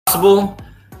possible.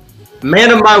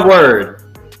 Man of my word.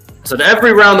 So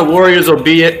every round the Warriors will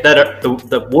be it that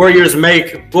the Warriors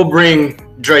make, we'll bring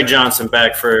Dre Johnson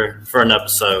back for an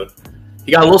episode.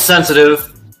 He got a little sensitive.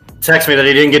 Text me that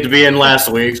he didn't get to be in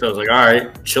last week, so I was like, all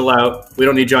right, chill out. We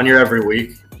don't need you on here every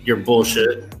week. You're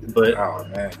bullshit. But oh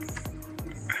man,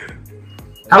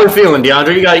 how are we feeling,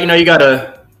 DeAndre? You got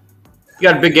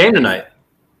a big game tonight.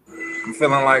 I'm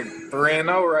feeling like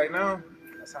 3-0 right now.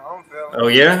 That's how I'm feeling. Oh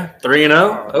yeah,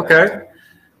 3-0. Okay.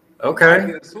 I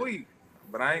get a sweep,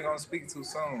 but I ain't gonna speak too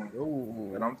soon.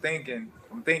 Ooh. But I'm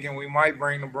thinking we might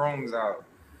bring the brooms out.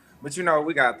 But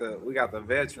we got the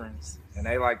veterans, and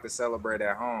they like to celebrate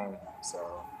at home,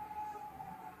 so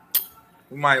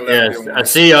we might let them. Yeah, I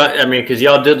see. Because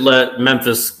y'all did let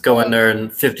Memphis go in there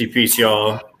and 50-piece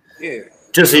y'all. Yeah.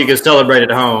 Just so you can celebrate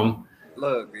at home.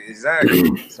 Look,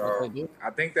 exactly. So I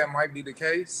think that might be the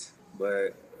case,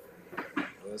 but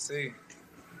we'll see.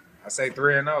 I say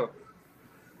 3-0.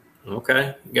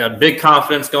 Okay, you got big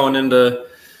confidence going into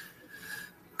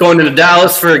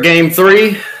Dallas for Game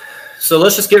 3. So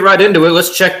let's just get right into it.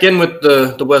 Let's check in with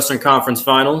the Western Conference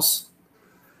Finals.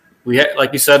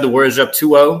 Like you said, the Warriors are up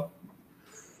 2-0.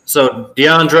 So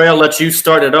DeAndre, I'll let you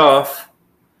start it off.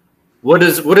 What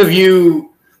have you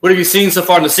seen so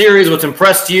far in the series? What's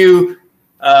impressed you?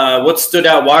 What stood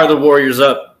out? Why are the Warriors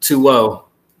up 2-0?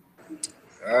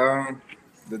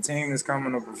 The team is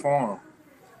coming to perform.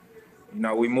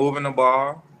 We moving the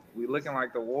ball. We looking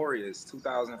like the Warriors,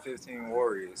 2015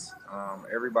 Warriors.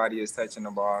 Everybody is touching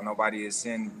the ball. Nobody is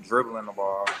dribbling the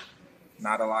ball.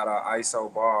 Not a lot of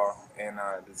ISO ball. And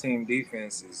the team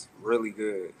defense is really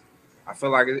good. I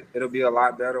feel like it'll be a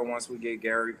lot better once we get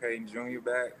Gary Payton Jr.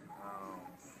 back.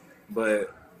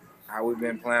 But how we've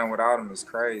been playing without him is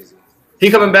crazy. He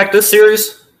coming back this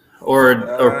series? Or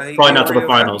probably not to the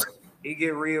finals? He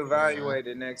get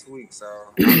reevaluated next week.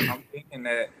 So I'm thinking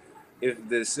that if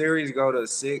the series go to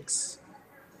 6,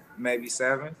 maybe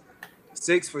 7,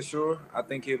 6 for sure, I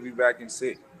think he'll be back in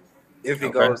 6 if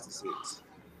it goes to 6.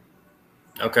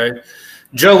 Okay,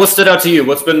 Joe, what stood out to you?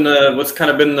 What's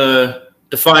kind of been the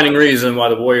defining reason why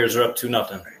the Warriors are up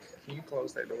 2-0? Can you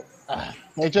close that door?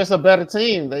 They're just a better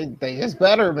team. They it's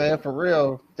better, man, for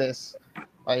real. This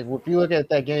if you look at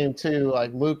that game too,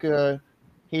 like Luka,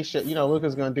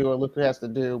 Luka's gonna do what Luka has to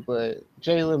do, but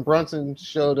Jalen Brunson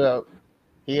showed up.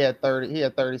 He had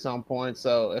 30-some points.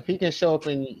 So if he can show up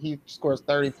and he scores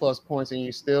 30-plus points and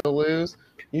you still lose,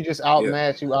 you just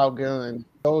outmatch, you outgun.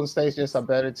 Golden State's just a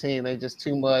better team. They just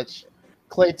too much.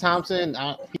 Klay Thompson,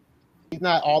 he's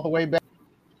not all the way back.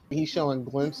 He's showing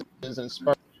glimpses and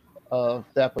spurts of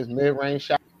that. His mid-range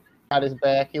shot is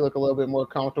back. He looked a little bit more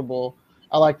comfortable.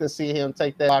 I like to see him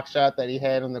take that block shot that he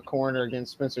had in the corner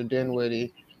against Spencer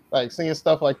Dinwiddie. Like, seeing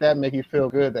stuff like that make you feel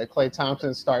good that Klay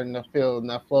Thompson's starting to feel in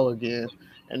that flow again.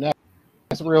 And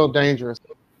that's real dangerous.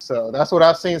 So that's what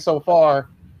I've seen so far.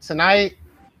 Tonight,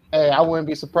 I wouldn't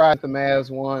be surprised if the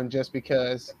Mavs won just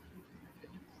because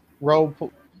role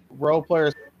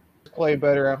players play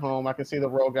better at home. I can see the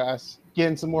role guys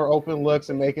getting some more open looks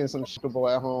and making some shootable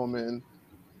at home, and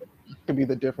it could be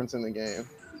the difference in the game.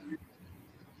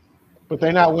 But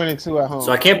they're not winning 2 at home.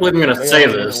 So I can't believe I'm going to say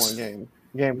this.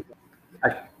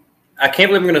 I can't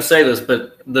believe I'm going to say this,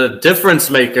 but the difference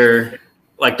maker,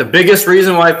 like the biggest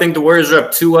reason why I think the Warriors are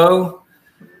up 2-0,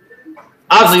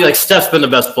 obviously, like Steph's been the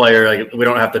best player. Like, we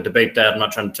don't have to debate that. I'm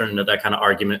not trying to turn into that kind of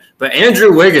argument. But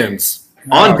Andrew Wiggins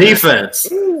on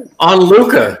defense, on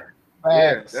Luka.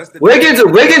 Yeah, Wiggins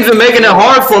been making it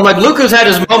hard for him. Like, Luka's had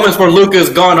his moments where Luka's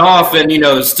gone off and,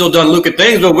 still done Luka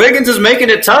things, but Wiggins is making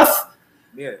it tough.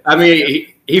 Yeah. I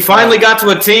mean, he finally got to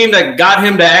a team that got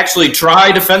him to actually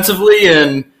try defensively,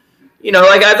 and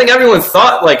I think everyone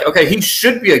thought, okay, he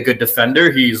should be a good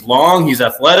defender. He's long, he's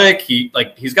athletic,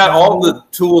 he's got all the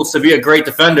tools to be a great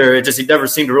defender. It just he never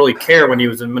seemed to really care when he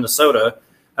was in Minnesota.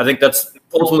 I think that's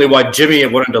ultimately why Jimmy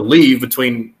wanted to leave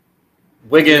between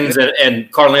Wiggins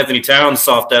and Karl Anthony Towns,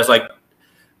 soft ass.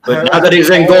 But now that he's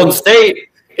in Golden State,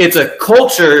 it's a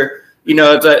culture.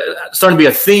 It's starting to be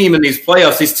a theme in these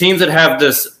playoffs. These teams that have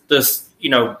this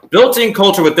built-in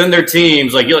culture within their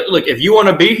teams. Like, look, if you want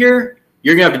to be here,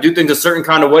 you're going to have to do things a certain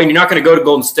kind of way, and you're not going to go to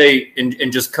Golden State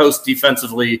and just coast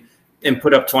defensively and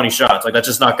put up 20 shots. Like, that's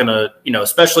just not going to,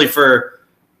 especially for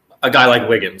a guy like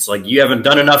Wiggins. Like, you haven't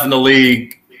done enough in the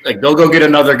league. Like, they'll go get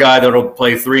another guy that'll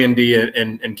play 3 and D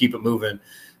and keep it moving.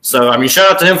 So, I mean,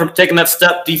 shout out to him for taking that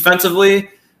step defensively.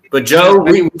 But, Joe,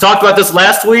 we talked about this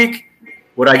last week.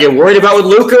 What I get worried about with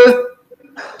Luka,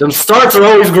 them starts are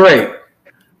always great.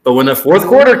 But when the fourth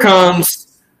quarter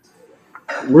comes,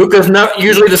 Luka's not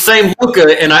usually the same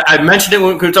Luka. And I mentioned it when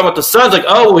we were talking about the Suns. Like,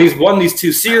 oh, well, he's won these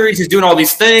 2 series. He's doing all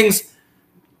these things.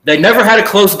 They never had a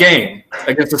close game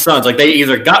against the Suns. Like, they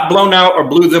either got blown out or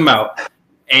blew them out.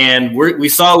 And we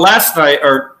saw last night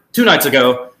or 2 nights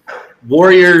ago,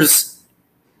 Warriors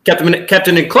kept it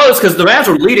in close because the Mavs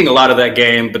were leading a lot of that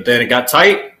game, but then it got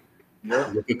tight.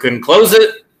 You couldn't close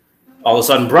it. All of a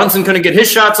sudden, Brunson couldn't get his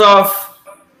shots off.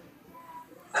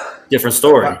 Different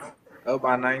story. Up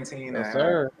by 19. Yes,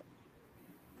 sir.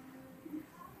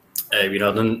 Hey,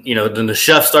 then the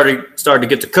chef started to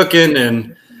get to cooking,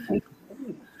 and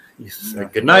he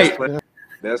said, good night.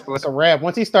 Best player. It's a wrap.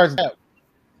 Once he starts that,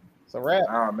 it's a wrap.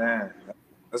 Oh man,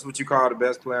 that's what you call the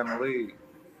best player in the league.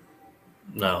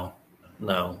 No,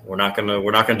 we're not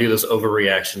gonna do this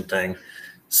overreaction thing.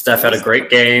 Steph had a great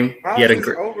game. He had a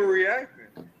great overreacting.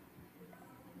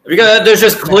 Because there's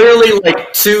just clearly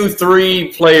like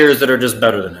 2-3 players that are just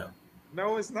better than him.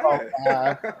 No, it's not.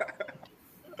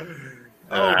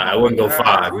 I wouldn't go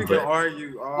 5. We but can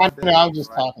argue. I'm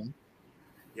just talking.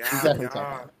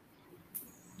 Yeah.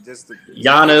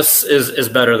 Giannis is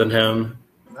better than him.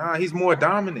 Nah, he's more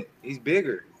dominant. He's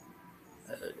bigger.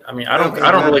 I mean, I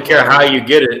don't really care how you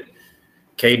get it.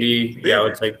 KD, I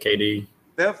would take KD.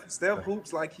 Steph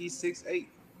hoops like he's 6'8".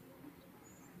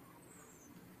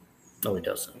 No, he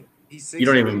doesn't. He's 6'8". You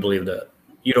don't even believe that.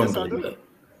 You don't Yes, I believe do. that.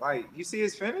 Like, you see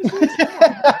his finishes?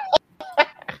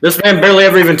 This man barely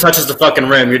ever even touches the fucking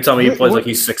rim. You're telling me he plays like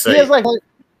he's 6'8". He has like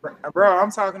Bro,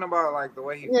 I'm talking about like the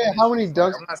way he. Yeah, how many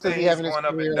dunks I'm not does saying he have in he's his going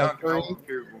up career, and like dunking over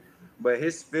people, but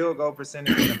his field goal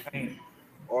percentage in the paint,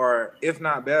 or if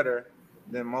not better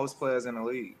than most players in the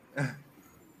league.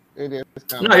 it is.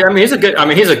 No, I mean he's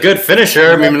a good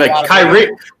finisher. I mean, like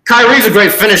Kyrie's a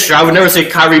great finisher. I would never say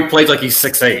Kyrie plays like he's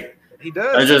 6'8". He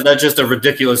does. That's just a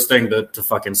ridiculous thing to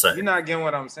fucking say. You're not getting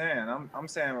what I'm saying. I'm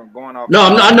saying I'm going off. No,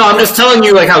 I'm just telling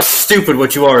you like how stupid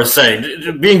what you are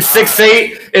saying. Being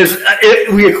 6'8" is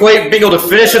we equate being able to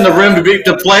finish in the rim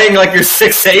to playing like you're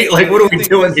 6'8". Like what are we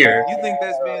doing here? You think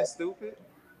that's being stupid?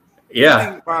 Yeah.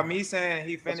 You think by me saying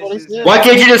he finishes. Why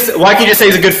can't you just say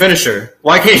he's a good finisher?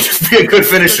 Why can't you just be a good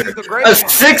finisher? A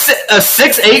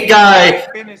 6'8" guy.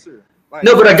 Finisher. Like,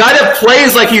 No, but a guy that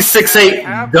plays like he's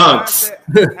 6'8" dunks.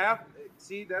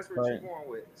 See, that's what you're going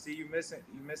with. See, you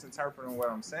misinterpreting what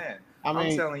I'm saying. I mean,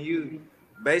 I'm telling you,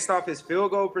 based off his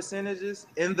field goal percentages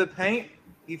in the paint,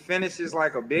 he finishes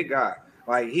like a big guy.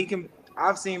 Like he can.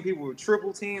 I've seen people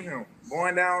triple team him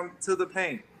going down to the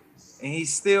paint, and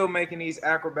he's still making these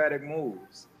acrobatic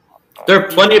moves. There are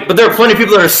plenty of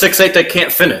people that are 6'8" that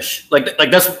can't finish. Like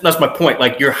that's my point.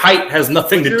 Like your height has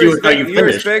nothing to do with how you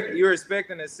finish. You're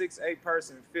expecting a 6'8"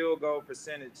 person field goal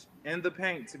percentage in the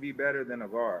paint to be better than a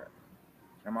guard.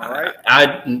 Am I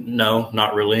right? No,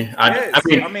 not really. Yes.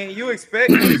 I mean, you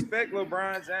expect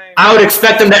LeBron James. I would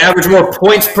expect him to average more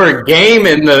points per game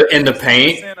in the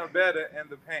paint. Or better in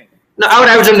the paint. No, I would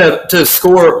average him to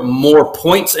score more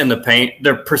points in the paint.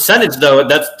 Their percentage, though,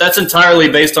 that's entirely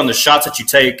based on the shots that you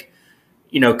take.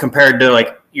 Compared to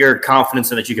like your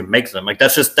confidence in that you can make them. Like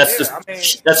that's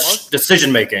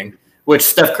decision making. Which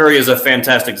Steph Curry is a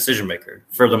fantastic decision maker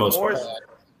for the most part.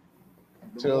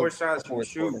 The more shots you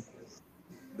shoot,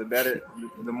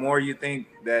 the more you think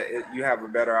that you have a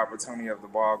better opportunity of the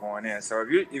ball going in. So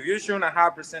if you're shooting a high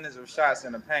percentage of shots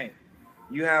in the paint,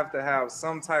 you have to have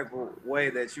some type of way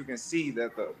that you can see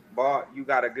that the ball, you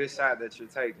got a good shot that you're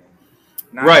taking.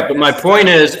 Right, but my point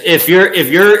is, if you're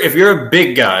a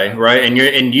big guy, right,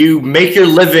 and you make your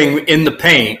living in the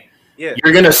paint,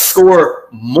 you're going to score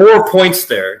more points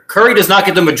there. Curry does not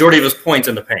get the majority of his points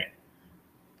in the paint.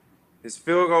 His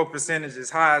field goal percentage is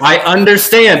high. I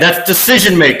understand. That's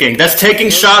decision making. That's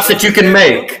taking shots that you can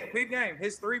make. Big game.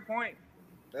 His 3-point.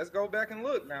 Let's go back and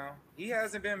look now. He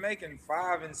hasn't been making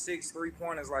 5 and 6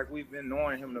 3-pointers like we've been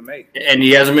knowing him to make. And he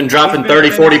hasn't been dropping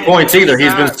 30, 40 points either.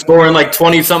 He's been scoring like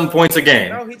 20-something points a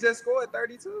game. No, he just scored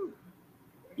 32.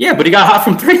 Yeah, but he got hot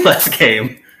from 3 last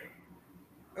game.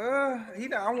 I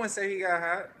wouldn't say he got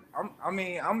hot. I'm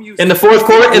used in the fourth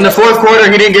quarter. In the fourth quarter,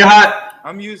 he didn't get hot.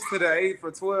 I'm used to the 8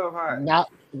 for 12 hot.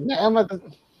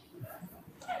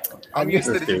 I'm used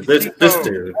to this dude. The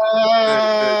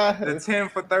 10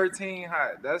 for 13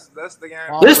 hot. That's the game.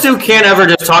 This dude can't ever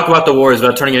just talk about the Warriors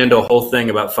without turning it into a whole thing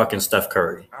about fucking Steph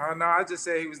Curry. No, I just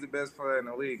said he was the best player in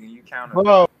the league, and you counted.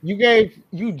 Bro, you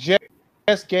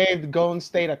just gave the Golden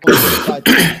State a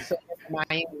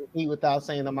Miami Heat without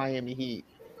saying the Miami Heat.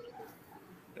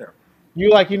 Yeah.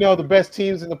 The best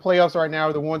teams in the playoffs right now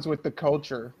are the ones with the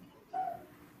culture.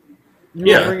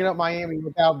 You were bringing up Miami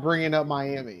without bringing up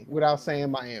Miami, without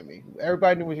saying Miami.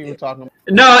 Everybody knew what you were talking about.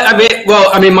 No,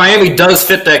 I mean, Miami does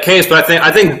fit that case, but I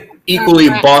think equally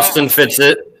Boston fits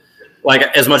it. Like,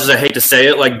 as much as I hate to say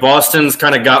it, like Boston's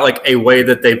kind of got like a way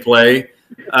that they play.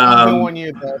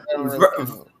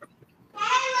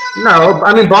 No,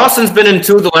 I mean Boston's been in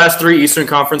 2 of the last 3 Eastern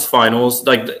Conference Finals.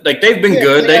 Like they've been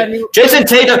good. Jason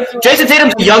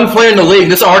Tatum's a young player in the league.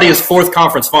 This is already his 4th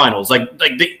conference finals.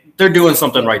 They're doing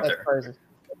something right there.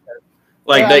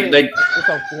 Like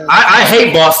I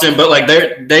hate Boston, but like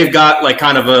they've got like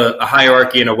kind of a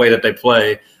hierarchy in a way that they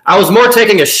play. I was more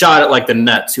taking a shot at like the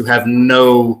Nets, who have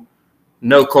no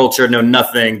culture, no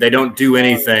nothing. They don't do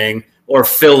anything. Or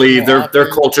Philly, their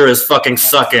culture is fucking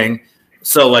sucking.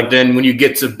 So, like, then when you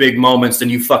get to big moments, then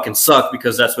you fucking suck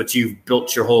because that's what you've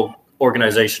built your whole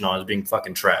organization on, is being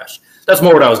fucking trash. That's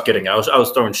more what I was getting at. I was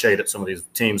throwing shade at some of these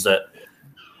teams that,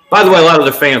 by the way, a lot of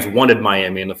their fans wanted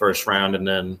Miami in the first round, and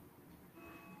then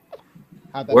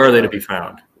where are they to be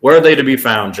found? Where are they to be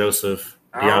found, Joseph,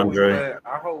 DeAndre?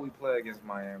 I hope we play against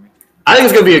Miami. I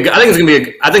think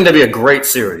that'd be a great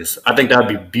series. I think that'd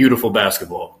be beautiful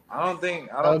basketball. I don't think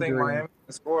Miami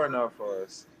can score enough for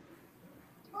us.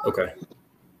 Okay,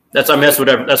 that's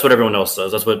what everyone else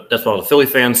says. That's what all the Philly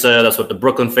fans said. That's what the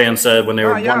Brooklyn fans said when they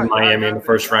won Miami in the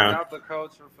first round. Got the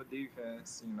culture for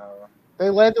defense, you know. They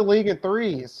led the league in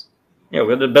threes. Yeah, we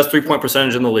had the best 3-point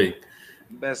percentage in the league.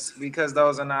 Best because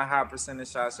those are not high percentage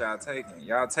shots y'all taking.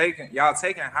 Y'all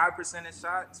taking high percentage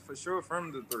shots for sure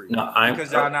from the 3. No,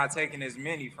 because y'all not taking as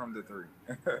many from the 3.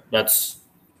 That's.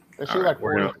 Right,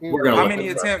 we're gonna how many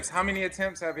attempts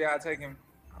have y'all taken?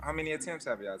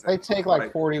 They take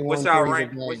like 41. What's y'all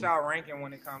ranking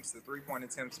when it comes to 3-point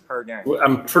attempts per game?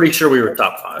 I'm pretty sure we were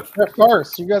top 5. They're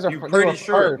first. You guys are pretty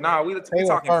sure. First. Nah, we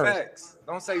talking facts.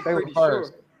 Don't say pretty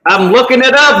sure. I'm looking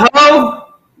it up,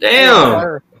 ho.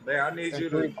 Damn. Yeah, I need you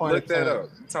to look that up.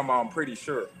 I'm talking about I'm pretty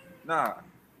sure. Nah,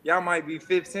 y'all might be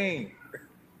 15.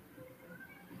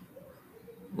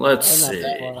 Let's see.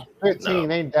 15,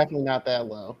 they definitely not that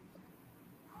low.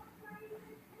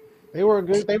 They were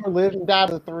good. They were living down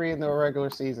to 3 in the regular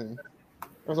season.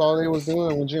 That's all they was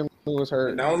doing when Jim was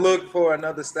hurt. Don't look for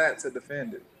another stat to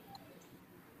defend it.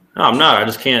 No, I'm not. I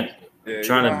just can't. Yeah,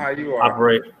 trying to how you are.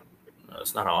 operate. No,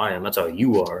 that's not how I am. That's how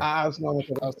you are. I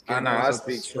know. I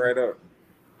speak straight up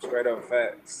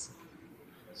facts.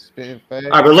 Spin facts.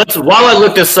 All right, but while I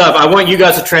look this up, I want you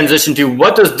guys to transition to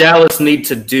what does Dallas need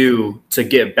to do to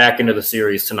get back into the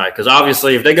series tonight? Because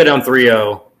obviously, if they go down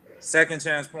 3-0. Second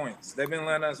chance points. They've been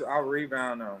letting us out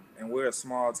rebound them, and we're a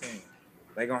small team.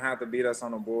 They're going to have to beat us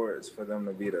on the boards for them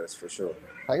to beat us, for sure.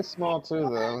 They small, too,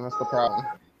 though. That's the problem.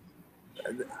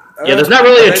 Yeah, there's not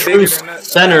really a true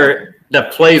center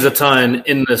that plays a ton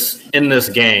in this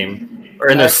game, or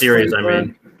in this series, I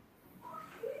mean.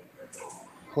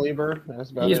 Kleber.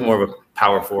 He's more of a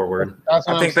power forward. I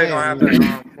think they're gonna have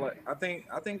to play.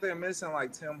 I think they're missing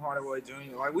like Tim Hardaway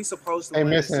Jr. Like we supposed to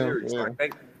win this series. Yeah.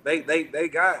 Like they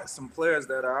got some players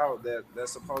that are out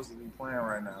that's supposed to be playing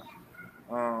right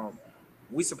now.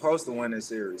 We supposed to win this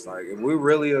series. Like if we're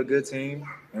really a good team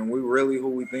and we really who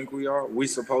we think we are, we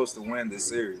supposed to win this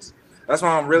series. That's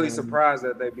why I'm really surprised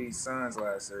that they beat Suns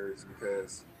last series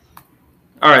because.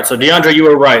 All right, so DeAndre, you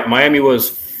were right. Miami was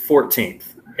 14th.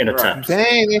 In attempts.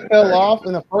 Dang, they fell off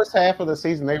in the first half of the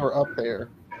season. They were up there.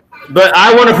 But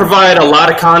I want to provide a lot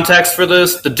of context for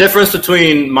this. The difference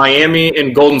between Miami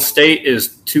and Golden State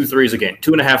is 2 threes a game,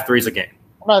 2.5 threes a game.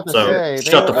 So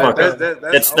shut the fuck up.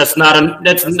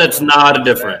 That's not a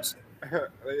difference.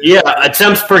 Yeah,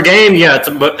 attempts per game. Yeah,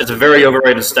 it's a very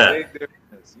overrated stat.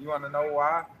 You want to know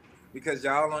why? Because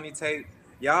y'all only take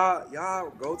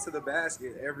y'all go to the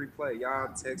basket every play.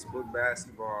 Y'all textbook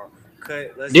basketball.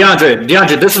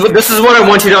 DeAndre, this is what I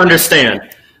want you to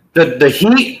understand. The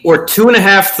Heat were 2.5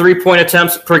 3-point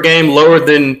attempts per game lower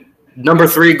than number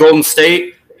 3 Golden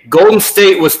State. Golden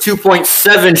State was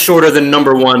 2.7 shorter than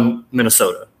number 1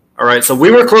 Minnesota. All right, so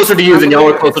we were closer to you than y'all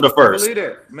were closer to first.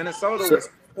 Minnesota was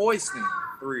hoisting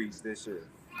threes this year.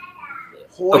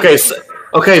 Okay, so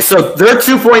they're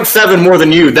 2.7 more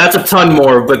than you. That's a ton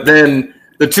more, but then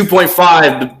the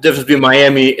 2.5, the difference between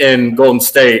Miami and Golden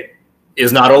State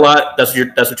is not a lot. That's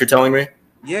what you're telling me?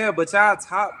 Yeah, but y'all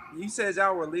you said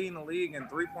y'all were leading the league in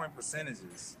 3-point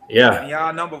percentages. Yeah. And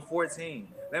y'all number 14.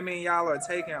 That means y'all are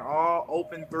taking all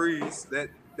open threes.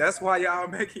 That's why y'all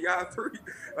making y'all three.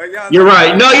 Like you're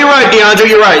right. No, you're right, DeAndre.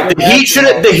 You're right. The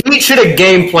Heat should have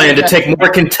game planned to take more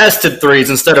contested threes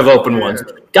instead of open ones.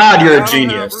 God, you're a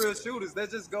genius. Real shooters. That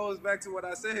just goes back to what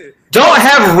I said. Don't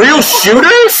have real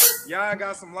shooters? Y'all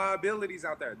got some liabilities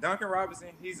out there. Duncan Robinson,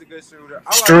 he's a good shooter.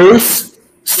 Strus.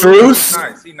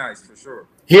 Nice. He's nice for sure.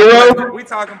 Hero. We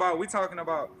talking about. We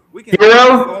can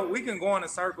go in a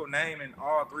circle naming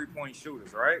all 3-point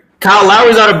shooters, right? Kyle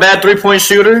Lowry's not a bad 3-point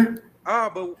shooter.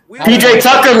 But PJ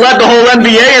Tucker led the whole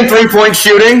NBA in 3-point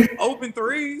shooting. Open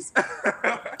threes.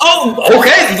 Oh,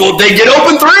 okay. Well, they get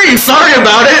open threes. Sorry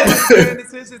about it. Paying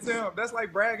attention to him. That's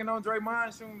like bragging on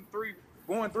Draymond shooting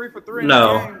going 3 for 3.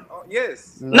 No. In the game. Oh,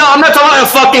 yes. No, I'm not talking about a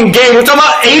fucking game. We're talking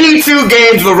about 82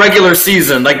 games of a regular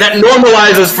season. Like, that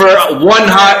normalizes for one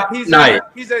hot night.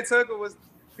 PJ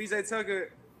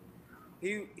Tucker,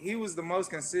 he was the most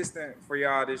consistent for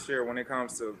y'all this year when it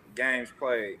comes to games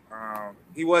played.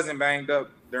 He wasn't banged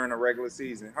up during the regular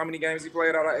season. How many games he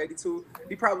played out of 82?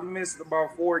 He probably missed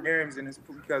about 4 games and it's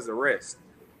because of rest.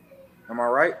 Am I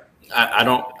right? I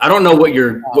don't know what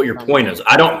your point is.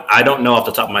 I don't know off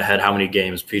the top of my head how many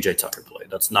games PJ Tucker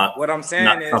played. That's not what I'm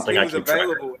saying. Is he was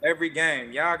available every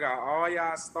game. Y'all got all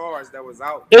y'all stars that was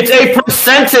out. It's a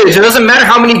percentage. It doesn't matter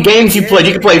how many games you played.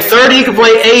 You can play 30. You can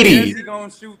play 80. Is he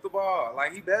gonna shoot the ball?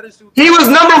 Like he better shoot. He was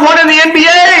number 1 in the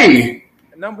NBA.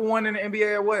 Number 1 in the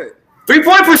NBA at what?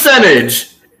 3-point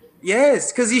percentage.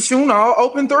 Yes, because he's shooting all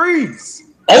open threes.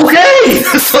 Okay,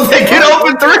 so they get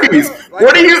open threes. Like,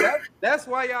 what are you? That's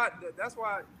why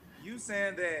you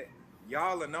saying that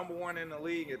y'all are number 1 in the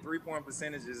league at 3-point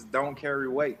percentages don't carry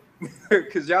weight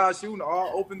because y'all shooting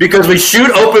all open. Because we shoot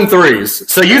open threes.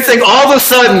 So you think all of a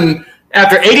sudden,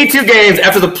 after 82 games,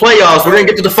 after the playoffs, we're gonna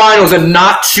get to the finals and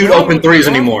not shoot open threes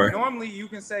anymore? Normally you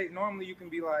can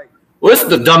be like, well, this is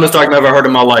the dumbest argument I've ever heard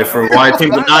in my life for why a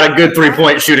team's not a good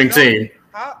 3-point shooting team.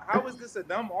 How is this a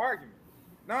dumb argument?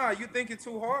 Nah, you thinking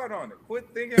too hard on it. Quit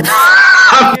thinking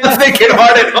hard. I'm not thinking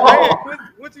hard at all.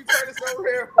 What you trying to so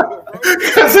rare for, bro?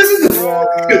 Because this is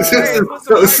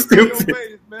so stupid.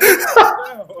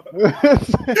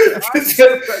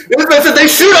 They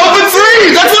shoot open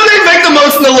threes. That's why they make the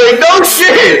most in the league. No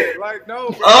shit. Like,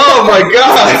 no, bro. Oh, my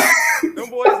God. Them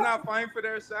boys not fighting for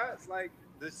their shots. Like,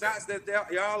 the shots that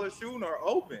y'all are shooting are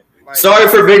open. Like, sorry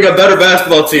for being a better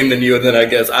basketball team than you, then I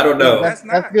guess. I don't know. That's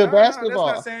good basketball.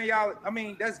 That's not saying y'all. I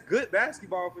mean, that's good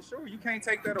basketball for sure. You can't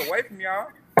take that away from y'all.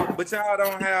 But y'all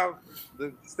don't have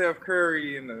the Steph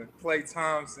Curry and the Klay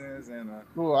Thompsons and the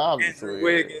Andrew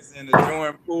Wiggins and the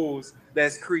Jordan Pooles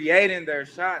that's creating their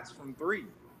shots from 3.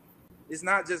 It's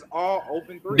not just all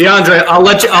open 3. DeAndre, I'm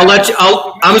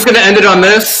just gonna end it on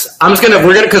this.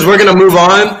 We're gonna move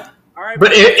on.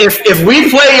 But if we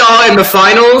play y'all in the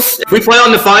finals,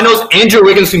 Andrew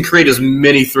Wiggins can create as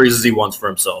many threes as he wants for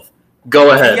himself. Go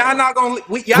ahead. Y'all not gonna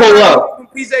pull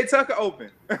up. PJ Tucker open.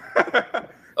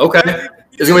 Okay,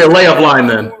 it's gonna be a layup line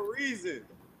then.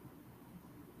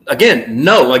 Again,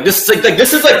 no. Like this is like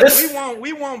this.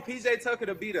 We want PJ Tucker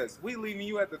to beat us. We leaving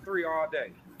you at the 3 all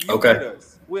day. You okay. beat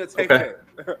us. We'll take that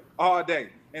all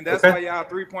day. And that's why y'all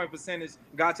 3-point percentage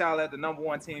got y'all at the number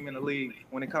 1 team in the league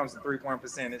when it comes to 3-point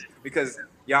percentage because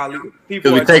y'all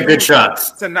people we take good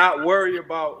shots to not worry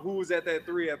about who's at that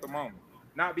 3 at the moment.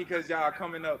 Not because y'all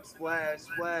coming up splash.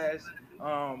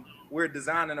 We're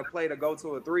designing a play to go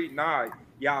to a 3. Nah,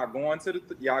 y'all going to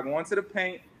the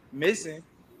paint, missing,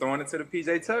 throwing it to the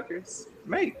PJ Tuckers.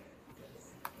 Mate,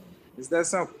 it's that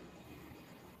simple.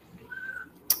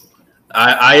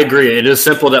 I agree. It is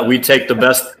simple that we take the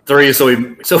best 3, so we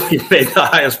made the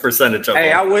highest percentage of them.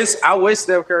 Hey, I wish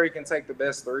Steph Curry can take the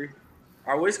best 3.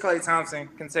 I wish Klay Thompson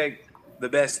can take the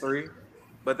best 3,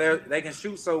 but they can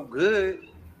shoot so good.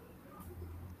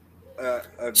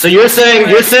 So you're saying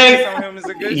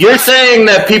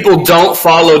that people don't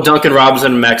follow Duncan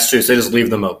Robinson and Max Strus. They just leave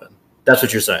them open. That's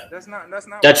what you're saying.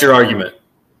 That's your argument.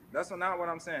 That's not what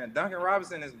I'm saying. Duncan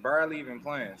Robinson is barely even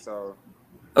playing, so.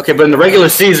 Okay, but in the regular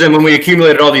season, when we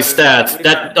accumulated all these stats,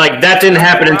 that didn't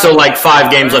happen until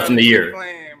 5 games left in the year.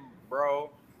 Bro,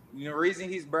 the reason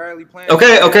he's barely playing.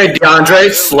 Okay,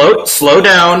 DeAndre, slow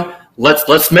down.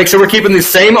 Let's make sure we're keeping the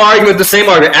same argument.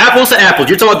 Apples to apples.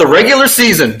 You're talking about the regular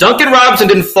season. Duncan Robinson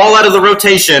didn't fall out of the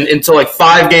rotation until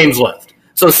 5 games left.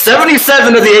 So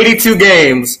 77 of the 82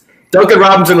 games, Duncan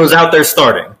Robinson was out there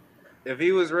starting. If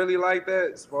he was really like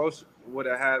that, Spoelstra would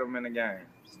have had him in the game.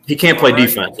 He can't play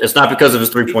defense. It's not because of his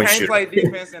 3-point shooting. He can't play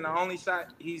defense, and the only shot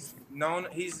he's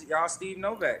y'all Steve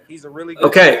Novak. He's a really good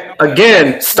okay,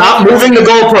 again, stop moving the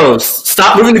goalposts.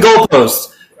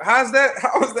 How is that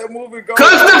moving goalposts?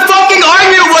 Because the fucking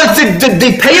argument was to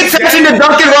pay attention to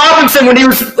Duncan Robinson when he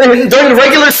was during the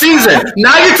regular season.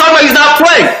 Now you're talking about he's not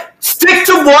playing. Stick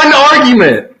to one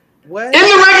argument. What? In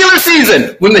the regular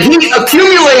season, when the Heat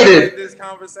accumulated this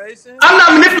conversation, I'm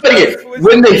not manipulating it.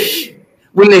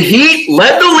 When the Heat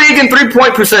led the league in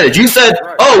 3-point percentage, you said,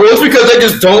 "Oh, well, it's because they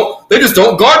just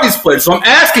don't guard these players." So I'm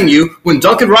asking you, when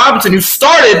Duncan Robinson, who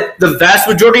started the vast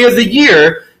majority of the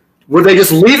year, were they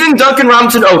just leaving Duncan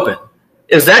Robinson open?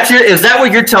 Is that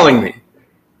what you're telling me?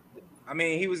 I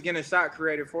mean, he was getting a shot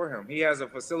created for him. He has a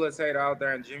facilitator out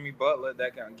there in Jimmy Butler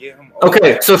that can get him over.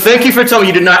 Okay, so thank you for telling me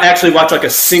you did not actually watch like a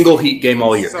single Heat game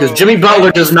all year. Because Jimmy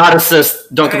Butler does not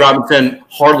assist Duncan Robinson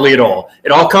hardly at all.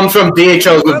 It all comes from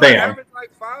DHOs with Bam.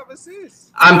 Like 5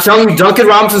 assists. I'm telling you, Duncan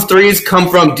Robinson's threes come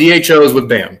from DHOs with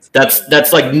Bam.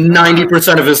 That's like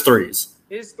 90% of his threes.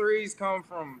 His threes come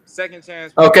from second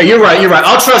chance. Okay, you're right.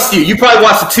 I'll trust you. You probably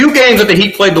watched the 2 games that the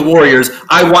Heat played the Warriors.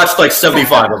 I watched like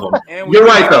 75 of them. You're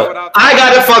right, though. I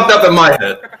got it fucked up in my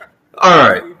head. All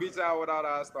right. We beat y'all without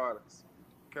our starters.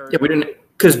 Yeah, we didn't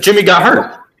because Jimmy got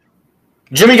hurt.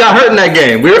 Jimmy got hurt in that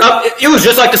game. We were up. It was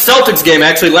just like the Celtics game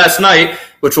actually last night,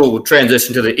 which will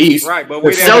transition to the East. Right, but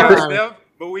we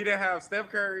didn't have Steph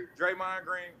Curry, Draymond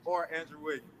Green, or Andrew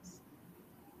Wiggins.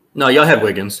 No, y'all had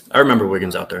Wiggins. I remember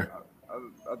Wiggins out there.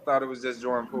 I thought it was just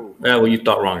Jordan Poole. Yeah, well, you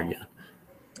thought wrong again.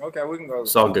 Okay, we can go.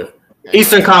 It's all good.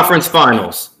 Eastern Conference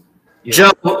Finals.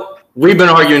 Yeah. Joe, we've been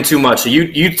arguing too much. So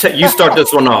you start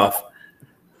this one off.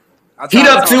 Heat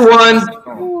up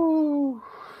 2-1.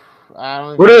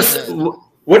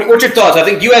 What's your thoughts? I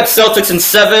think you had Celtics in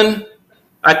 7.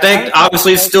 I think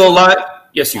obviously it's still a lot.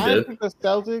 Yes, you did. The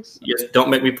Celtics. Yes, don't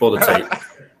make me pull the tape.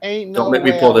 Don't make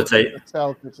me pull the tape.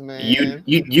 Celtics, man.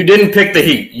 You didn't pick the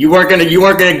Heat. You weren't gonna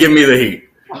give me the Heat.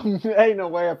 Ain't no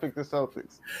way I picked the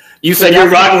Celtics. You said you're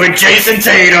rocking with Jason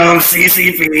Tatum,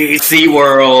 CCP,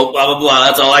 SeaWorld, blah, blah, blah.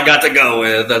 That's all I got to go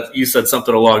with. You said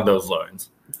something along those lines.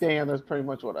 Damn, that's pretty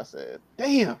much what I said.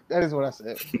 Damn, that is what I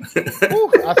said.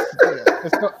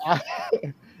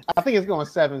 I think it's going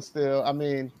 7 still. I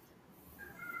mean,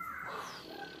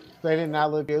 they did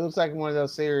not look good. It looks like one of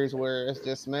those series where it's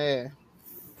just, man,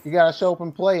 you got to show up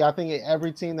and play. I think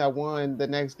every team that won the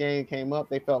next game came up,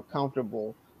 they felt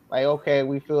comfortable. Like, okay,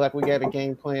 we feel like we got a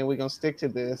game plan. We're going to stick to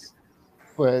this.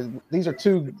 But these are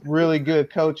 2 really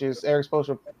good coaches. Eric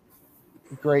Spoelstra,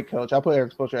 great coach. I put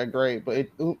Eric Spoelstra at great. But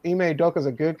Ime Udoka's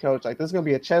a good coach. Like, this is going to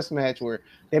be a chess match where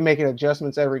they're making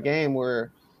adjustments every game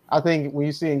where I think when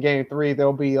you see in Game 3,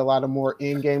 there'll be a lot of more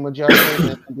in-game adjustments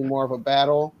and it'll be more of a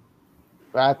battle.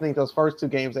 But I think those first 2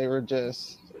 games, they were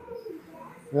just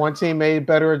 – one team made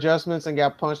better adjustments and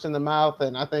got punched in the mouth.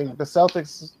 And I think the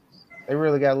Celtics – they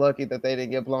really got lucky that they didn't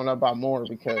get blown up by more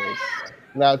because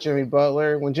without Jimmy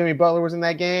Butler, when Jimmy Butler was in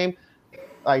that game,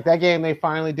 like that game, they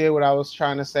finally did what I was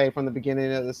trying to say from the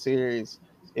beginning of the series.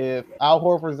 If Al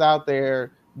Horford's out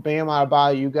there, Bam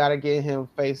Adebayo, you got to get him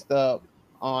faced up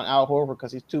on Al Horford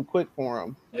because he's too quick for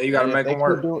him. Yeah, you got to make him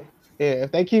work.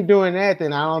 If they keep doing that,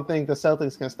 then I don't think the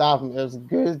Celtics can stop him. As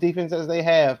good as defense as they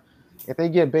have, if they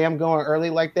get Bam going early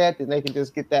like that, then they can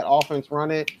just get that offense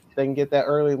running. They can get that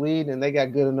early lead, and they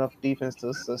got good enough defense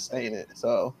to sustain it.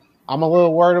 So I'm a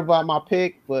little worried about my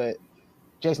pick, but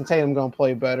Jason Tatum going to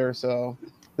play better. So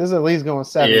this is at least going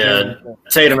 7. Yeah,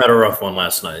 Tatum had a rough one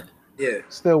last night. Yeah.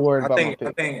 Still worried about my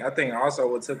pick. I think also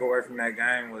what took away from that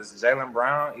game was Jaylen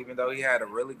Brown, even though he had a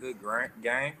really good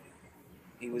game,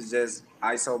 he was just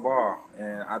iso ball.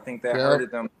 And I think that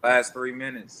hurted them the last 3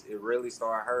 minutes. It really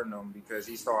started hurting them because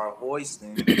he started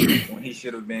hoisting when he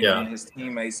should have been getting his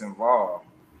teammates involved.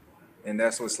 And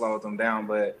that's what slowed them down.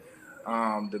 But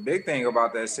the big thing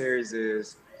about that series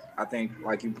is, I think,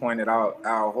 like you pointed out,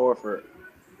 Al Horford,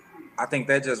 I think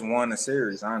that just won the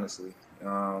series, honestly.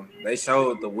 They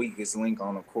showed the weakest link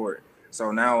on the court.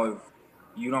 So now if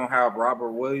you don't have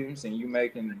Robert Williams and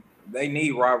they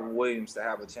need Robert Williams to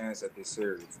have a chance at this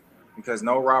series. Because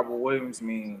no Robert Williams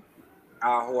means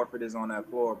Al Horford is on that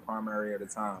floor primary at the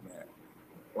time, man.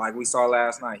 Like we saw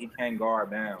last night, he can't guard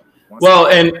down. Well,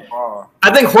 and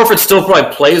I think Horford still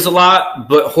probably plays a lot,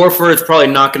 but Horford's probably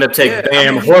not going to take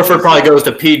Bam. Horford probably goes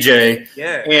to PJ.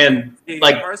 Yeah. And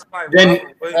then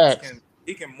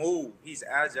he can move. He's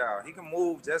agile. He can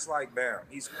move just like Bam.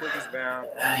 He's quick as Bam.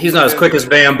 He's not as quick as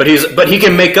Bam, but he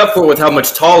can make up for it with how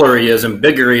much taller he is and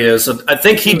bigger he is. So I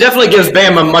think he definitely gives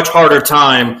Bam a much harder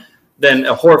time than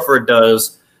Horford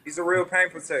does. He's a real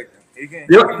paint protector. He can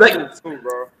move too,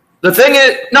 bro. The thing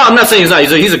is, no, I'm not saying he's not.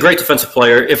 He's a great defensive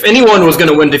player. If anyone was going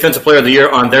to win Defensive Player of the Year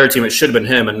on their team, it should have been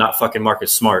him and not fucking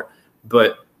Marcus Smart.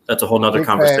 But that's a whole nother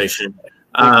conversation.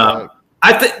 I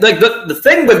think like the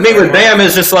thing with me with Bam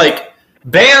is just like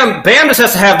Bam just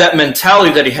has to have that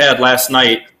mentality that he had last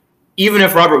night, even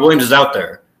if Robert Williams is out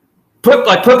there. Put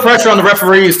pressure on the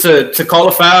referees to call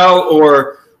a foul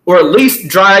or at least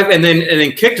drive and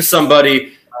then kick to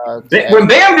somebody. When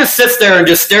Bam just sits there and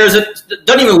just stares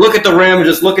doesn't even look at the rim,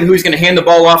 just looking who he's going to hand the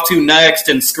ball off to next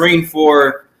and screen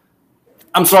for.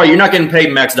 I'm sorry, you're not getting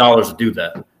paid max dollars to do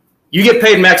that. You get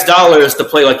paid max dollars to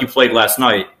play like you played last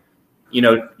night.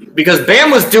 Because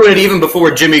Bam was doing it even before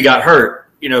Jimmy got hurt.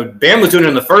 Bam was doing it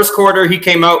in the first quarter. He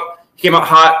came out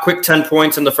hot, quick 10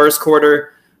 points in the first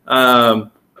quarter. I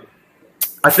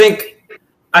think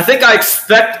I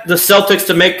expect the Celtics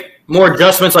to make more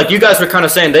adjustments. Like you guys were kind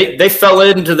of saying, they fell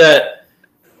into that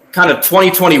kind of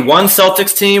 2021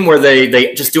 Celtics team where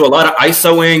they just do a lot of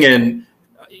ISOing, and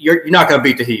you're not going to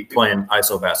beat the Heat playing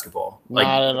ISO basketball. Like,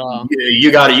 not at all.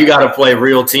 You got to play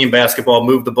real team basketball,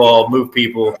 move the ball, move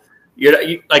people.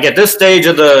 You like at this stage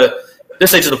of the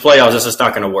playoffs, it's just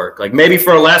not going to work. Like maybe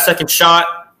for a last second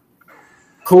shot,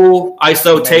 cool,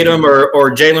 ISO Tatum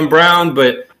or Jaylen Brown,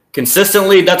 but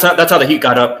consistently, that's how the Heat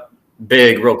got up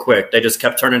big real quick. They just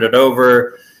kept turning it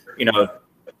over.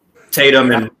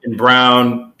 Tatum and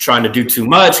Brown trying to do too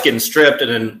much, getting stripped, and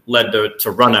then led to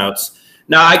runouts.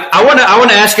 Now, I want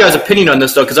to ask you guys' opinion on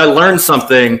this though, because I learned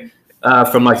something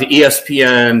from like the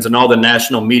ESPNs and all the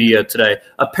national media today.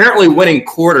 Apparently, winning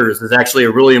quarters is actually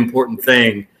a really important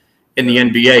thing in the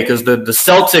NBA because the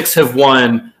Celtics have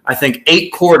won, I think,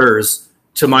 8 quarters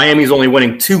to Miami's only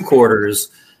winning 2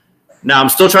 quarters. Now, I'm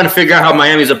still trying to figure out how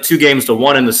Miami's up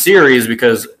 2-1 in the series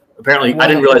because apparently I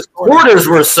didn't realize quarters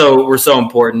were so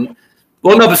important.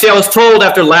 Well, no, but see, I was told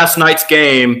after last night's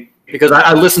game, because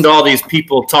I listened to all these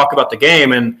people talk about the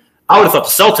game, and I would have thought the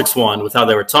Celtics won with how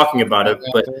they were talking about it.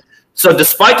 But so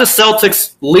despite the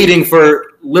Celtics leading for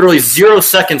literally 0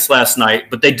 seconds last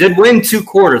night, but they did win 2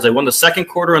 quarters. They won the second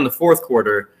quarter and the fourth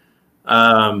quarter.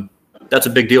 That's a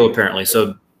big deal, apparently.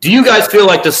 So do you guys feel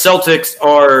like the Celtics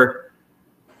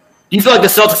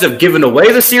have given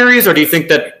away the series, or do you think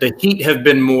that the Heat have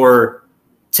been more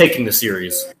taking the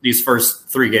series these first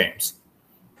 3 games?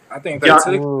 I think you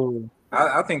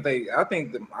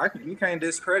can't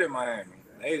discredit Miami.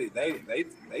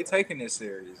 They taking this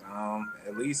series.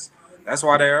 At least that's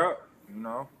why they're up.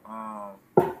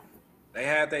 They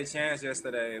had their chance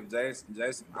yesterday. If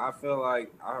Jason, I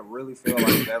really feel like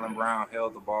Jaylen Brown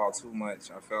held the ball too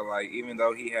much. I felt like even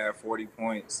though he had 40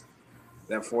 points,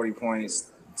 that 40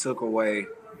 points took away,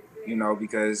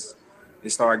 because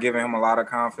it started giving him a lot of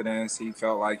confidence. He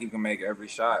felt like he can make every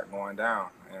shot going down,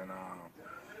 and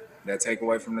that take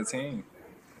away from the team.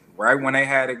 Right when they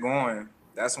had it going,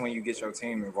 that's when you get your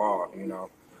team involved.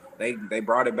 They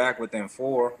brought it back within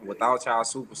 4 without y'all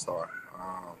superstar.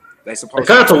 They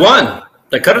cut it to 1.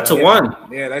 They cut it to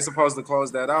 1. Yeah, they supposed to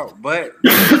close that out. But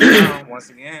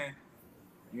once again,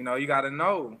 you got to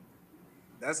know.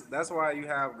 That's why you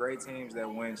have great teams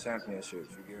that win championships.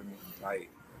 You get me? Like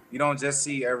you don't just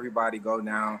see everybody go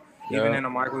down. Yeah. Even in the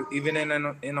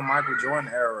Michael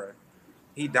Jordan era,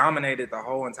 he dominated the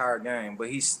whole entire game, but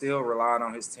he still relied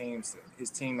on his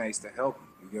teammates to help him.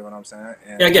 You get what I'm saying?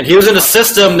 And again, he was in a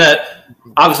system that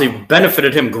obviously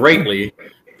benefited him greatly.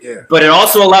 Yeah. But it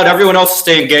also allowed everyone else to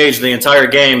stay engaged the entire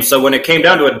game. So when it came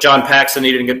down to it, John Paxson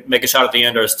needed to make a shot at the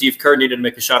end, or Steve Kerr needed to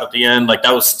make a shot at the end. Like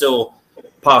that was still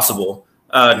possible.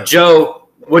 Joe,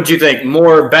 what do you think?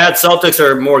 More bad Celtics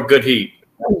or more good Heat?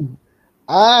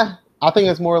 I think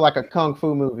it's more like a kung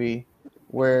fu movie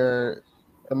where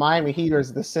the Miami Heat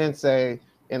is the sensei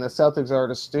and the Celtics are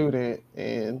the student,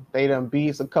 and they done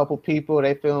beat a couple people.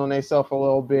 They feeling themselves a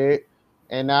little bit,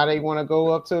 and now they want to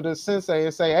go up to the sensei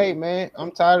and say, "Hey, man,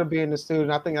 I'm tired of being the student.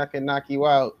 I think I can knock you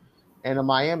out." And in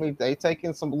Miami, they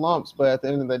taking some lumps, but at the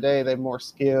end of the day, they're more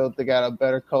skilled. They got a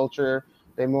better culture.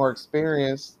 They're more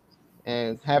experienced.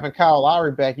 And having Kyle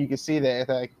Lowry back, you can see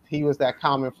that he was that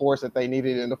common force that they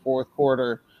needed in the fourth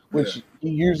quarter, which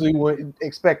you usually wouldn't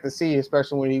expect to see,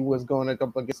 especially when he was going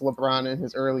up against LeBron in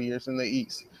his early years in the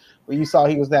East. But you saw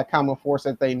he was that common force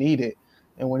that they needed.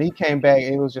 And when he came back,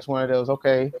 it was just one of those,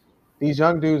 okay, these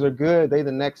young dudes are good. They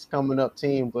the next coming up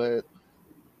team, but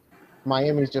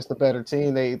Miami's just a better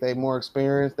team. They more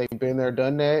experienced. They've been there,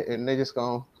 done that, and they just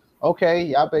going, okay,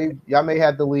 y'all may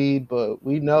have the lead, but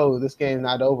we know this game's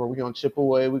not over. We're going to chip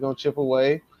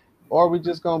away. Or we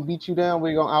just going to beat you down.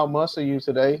 We're going to out-muscle you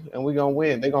today, and we're going to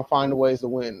win. They're going to find the ways to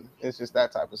win. It's just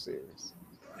that type of series.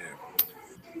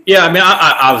 Yeah, I mean,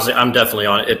 obviously, I'm definitely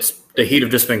on it. It's the Heat have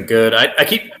just been good.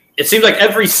 It seems like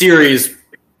every series,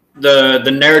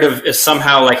 the narrative is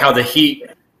somehow like how the Heat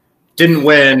didn't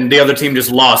win, the other team just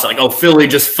lost. Like, oh, Philly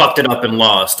just fucked it up and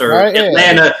lost, or right,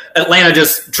 Atlanta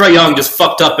just Trae Young just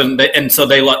fucked up and so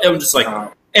they lost. It was just like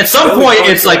at some point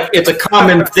it's a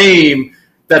common theme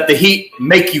that the Heat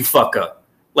make you fuck up.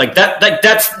 Like that's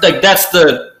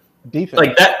the defense.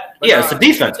 Like that, yeah, it's the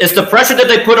defense. It's the pressure that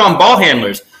they put on ball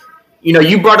handlers.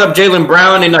 You brought up Jaylen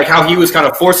Brown and like how he was kind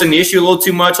of forcing the issue a little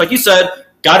too much. Like you said,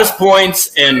 got his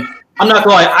points and. I'm not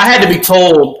gonna lie. I had to be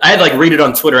told. I had to read it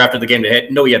on Twitter after the game.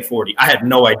 He had 40. I had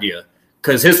no idea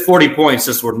because his 40 points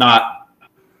just were not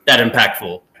that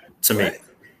impactful to me.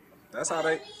 That's how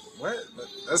they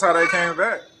came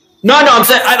back. No. I'm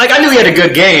saying I knew he had a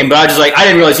good game, but I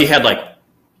didn't realize he had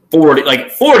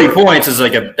 40 points is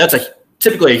that's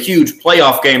typically a huge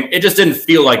playoff game. It just didn't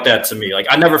feel like that to me. Like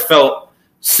I never felt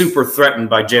super threatened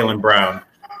by Jaylen Brown.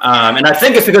 And I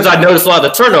think it's because I noticed a lot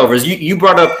of the turnovers. You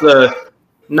brought up the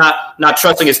not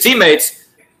trusting his teammates.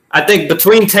 I think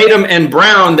between Tatum and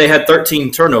Brown, they had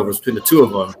 13 turnovers between the two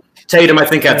of them. Tatum, I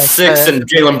think, had 6, and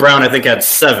Jaylen Brown, I think, had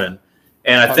 7.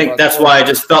 And I think that's why I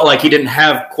just felt like he didn't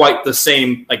have quite the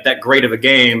same, like that great of a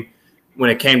game when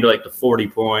it came to like the 40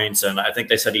 points. And I think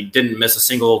they said he didn't miss a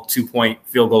single 2-point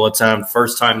field goal attempt.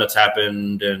 First time that's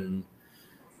happened in,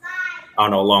 I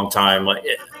don't know, a long time. Like,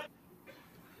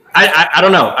 I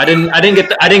don't know. I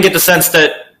didn't get the sense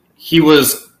that he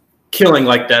was killing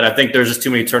like that. I think there's just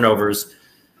too many turnovers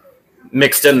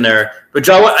mixed in there. But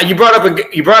Joe, you brought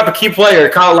up a key player,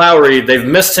 Kyle Lowry. They've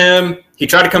missed him. He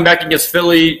tried to come back against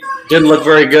Philly, didn't look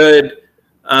very good.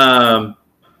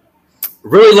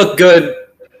 Really looked good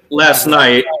last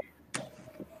night.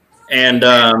 And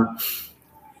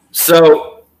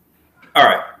so, all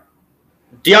right,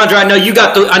 DeAndre, I know you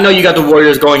got the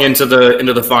Warriors going into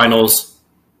the finals.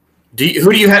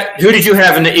 Who did you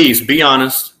have in the East? Be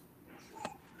honest.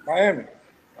 Miami.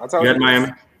 You had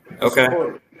Miami. Okay.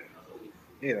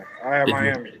 Yeah, I have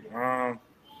Miami.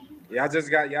 I just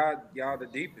got y'all the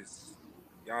deepest.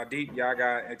 Y'all deep. Y'all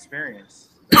got experience.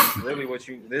 That's really what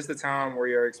you. This is the time where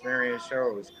your experience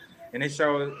shows, and it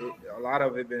shows. A lot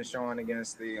of it been showing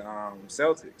against the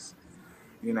Celtics.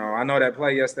 You know, I know that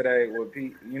play yesterday with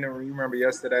Pete. You remember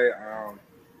yesterday,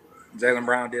 Jaylen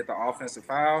Brown did the offensive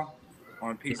foul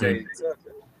on PJ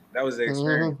Tucker. That was the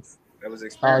experience. Mm-hmm. That was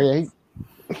experience.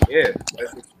 Yeah,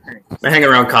 that's experience. I hang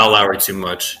around Kyle Lowry too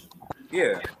much.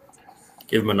 Yeah.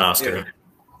 Give him an Oscar. Yeah.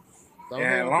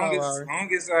 As long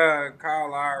as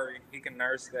Kyle Lowry, he can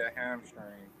nurse that hamstring.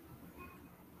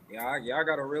 Yeah, y'all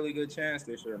got a really good chance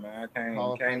this year, man.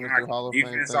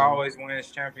 Defense always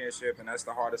wins championship, and that's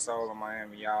the heart and soul of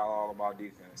Miami. Y'all all about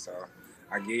defense, so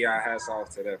I give y'all hats off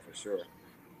to that for sure.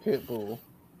 Pitbull.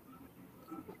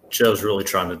 Joe's really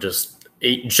trying to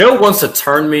Joe wants to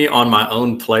turn me on my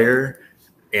own player,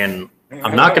 and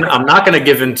I'm not gonna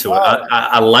give into it.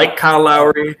 I like Kyle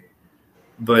Lowry,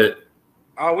 but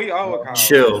we all Kyle.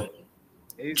 Chill.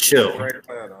 He's a great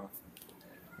player,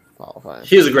 though.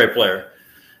 He is a great player.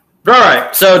 But all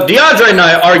right, so DeAndre and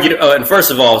I argued, and first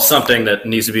of all, something that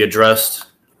needs to be addressed.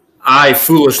 I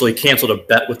foolishly canceled a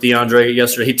bet with DeAndre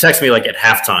yesterday. He texted me like at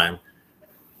halftime.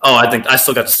 Oh, I think I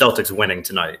still got the Celtics winning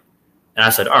tonight. And I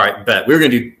said, all right, bet. We were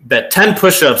going to bet 10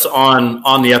 push-ups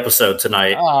on the episode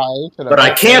tonight. But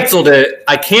I canceled it.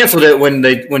 I canceled it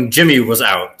when Jimmy was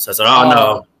out. So I said,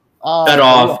 no. Bet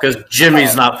off because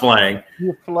Jimmy's not playing.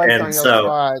 You flexed on your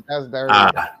side. That's dirty.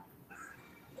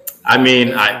 I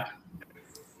mean,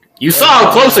 you saw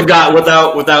how close it got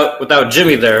without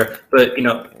Jimmy there. But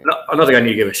another guy I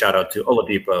need to give a shout out to,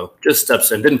 Oladipo. Just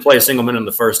steps in, didn't play a single minute in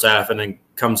the first half, and then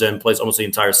comes in, plays almost the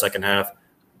entire second half.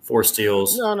 4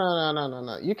 steals.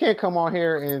 No. You can't come on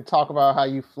here and talk about how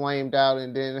you flamed out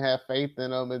and didn't have faith in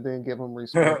them and then give them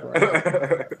respect.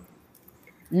 Right?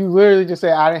 You literally just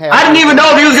said I didn't even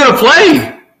know if he was going to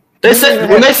play.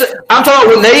 I'm talking about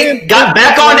when they got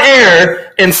back on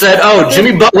air and said, "Oh,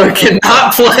 Jimmy Butler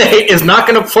cannot play, is not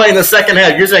going to play in the second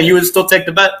half." You're saying you would still take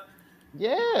the bet?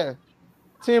 Yeah.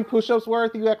 10 push-ups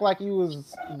worth. You act like you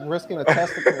was risking a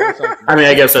testicle or something. I mean,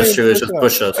 I guess that's true. It's just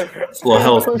push-ups. It's a little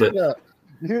health, but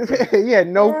yeah,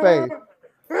 no faith.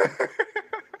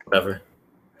 Whatever.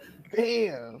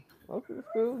 Damn. Okay,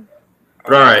 cool.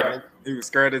 But all right. He was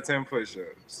scared of 10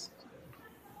 push-ups.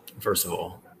 First of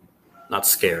all, not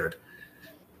scared.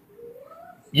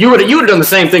 You would have done the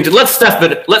same thing. Let Steph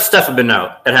have been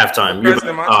out at halftime.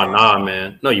 Nah,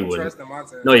 man. No, you wouldn't.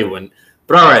 No, you wouldn't.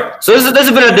 But all right. So this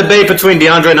has been a debate between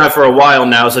DeAndre and I for a while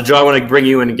now. So Joe, I want to bring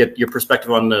you in and get your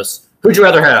perspective on this. Who'd you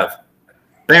rather have,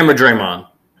 Bam or Draymond?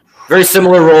 Very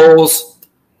similar roles.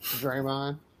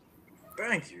 Draymond.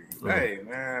 Thank you. Hey,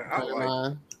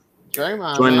 man.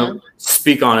 Draymond.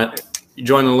 Speak on it. You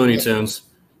join the Looney Tunes.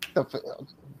 For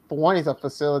one, he's a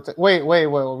facilitator. Wait.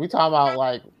 We talking about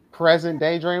like present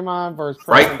day Draymond versus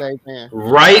present day Bam?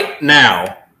 Right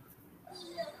now.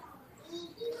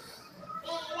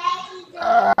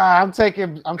 I'm still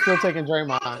taking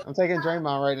Draymond. I'm taking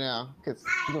Draymond right now because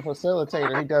he's a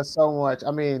facilitator. He does so much.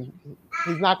 I mean,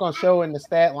 he's not going to show in the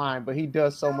stat line, but he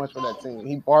does so much for that team.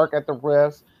 He bark at the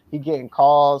refs. He getting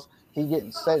calls. He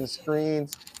getting setting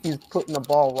screens. He's putting the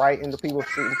ball right into people's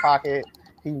shooting pocket.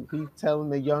 He's telling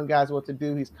the young guys what to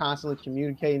do. He's constantly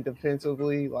communicating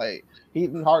defensively. Like,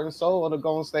 he's the heart and soul of the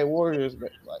Golden State Warriors.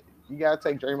 But, like, you got to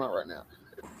take Draymond right now.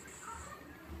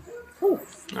 Whew.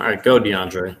 All right, go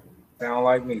DeAndre. Sound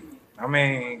like me. I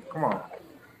mean, come on.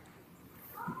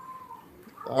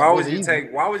 Why would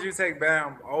you take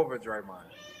Bam over Draymond?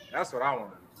 That's what I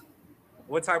want.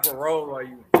 What type of role are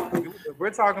you?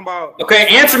 We're talking about. Okay,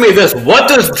 answer me this: what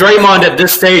does Draymond at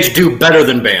this stage do better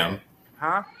than Bam?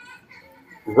 Huh?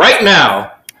 Right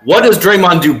now, what does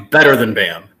Draymond do better than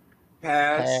Bam?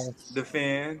 Pass,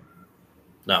 defend,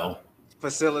 No,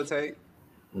 facilitate.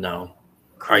 no.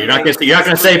 All right, you're not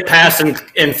gonna say pass and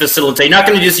facilitate. You're not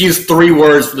gonna just use 3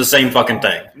 words for the same fucking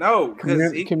thing. No,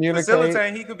 because Communicate.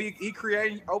 facilitating, he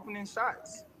creating opening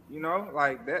shots. You know,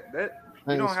 like that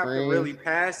you don't have to really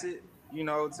pass it. You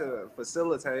know, to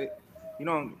facilitate. You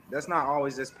don't. That's not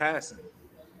always just passing.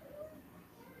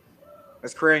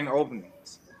 That's creating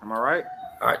openings. Am I right?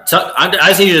 All right, I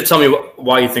just need you to tell me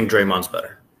why you think Draymond's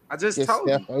better. I just Get told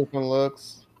Steph you. open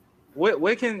looks. What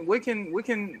can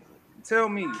tell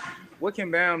me what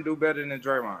can Bam do better than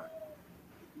Draymond?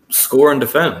 Score and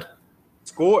defend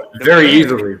Score very defend.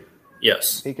 easily.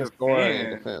 Yes, He can score and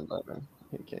Man. defend better.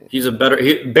 He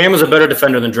can. Bam is a better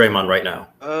defender than Draymond right now.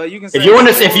 You can say If you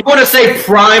want to say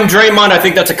prime Draymond, I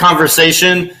think that's a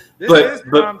conversation. this is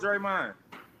prime Draymond.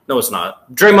 No, it's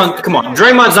not. Draymond, come on.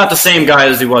 Draymond's not the same guy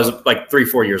as he was like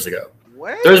 3-4 years ago.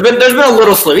 What? There's been a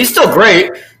little slip. He's still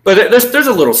great, but there's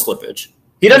a little slippage.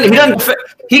 He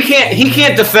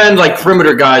can't defend like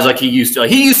perimeter guys like he used to.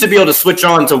 Like, he used to be able to switch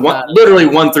on to literally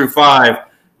 1 through 5.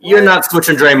 You're not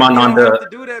switching Draymond on He don't have to.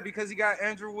 to do that because he got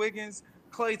Andrew Wiggins,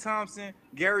 Klay Thompson,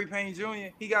 Gary Payne Jr.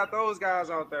 He got those guys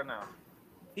out there now.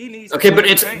 He needs. Okay, but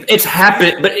it's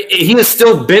happened. But he has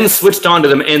still been switched on to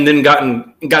them and then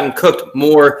gotten cooked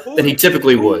more than he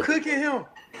typically would. Who's cooking him?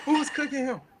 Who's cooking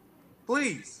him?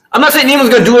 Please. I'm not saying anyone's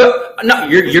gonna do it. No,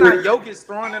 you're not Jokic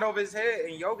throwing it over his head,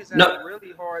 and Jokic has a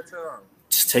really hard time.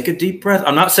 Just take a deep breath.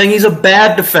 I'm not saying he's a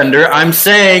bad defender. I'm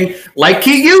saying, like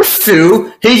he used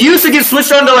to get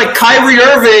switched on to like Kyrie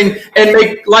Irving and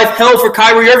make life hell for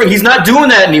Kyrie Irving. He's not doing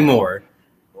that anymore.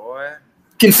 Boy.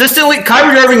 Consistently,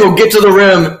 Kyrie Irving will get to the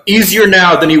rim easier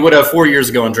now than he would have 4 years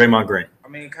ago on Draymond Green. I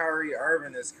mean, Kyrie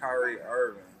Irving is Kyrie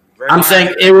Irving. I'm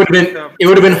saying it would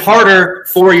have been harder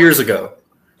 4 years ago.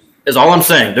 Is all I'm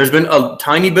saying. There's been a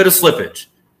tiny bit of slippage.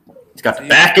 He's got the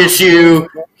back issue.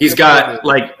 He's got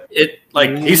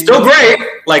he's still great.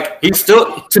 He's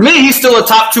still a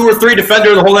top 2 or 3 defender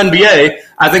of the whole NBA.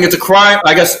 I think it's a crime.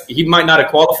 I guess he might not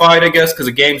have qualified, because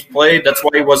of games played. That's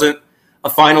why he wasn't a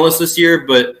finalist this year.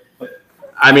 But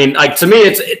I mean, to me,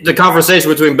 it's the conversation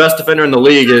between best defender in the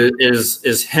league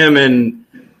is him and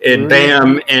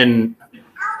Bam and.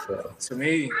 To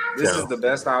me, this is the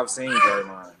best I've seen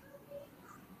Draymond.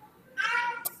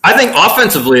 I think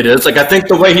offensively it is. I think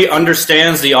the way he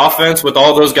understands the offense with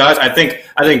all those guys, I think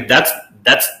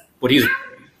that's what he's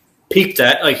peaked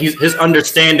at. His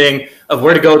understanding of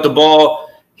where to go with the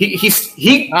ball. He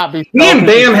and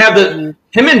Bam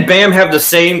have the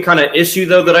same kind of issue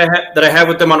though that I have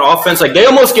with them on offense. They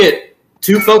almost get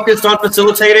too focused on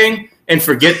facilitating and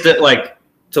forget that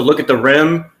to look at the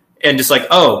rim and just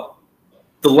oh,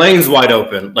 the lane's wide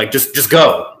open. Just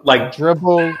go.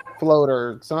 Dribble,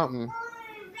 floater, something.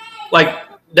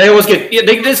 They almost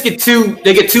get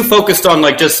too focused on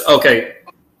okay,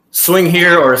 swing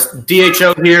here or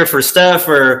DHO here for Steph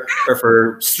or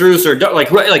for Strus or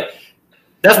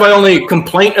that's my only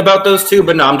complaint about those two.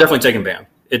 But no, I'm definitely taking Bam.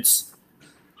 It's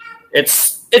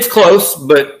close,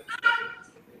 but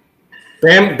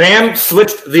Bam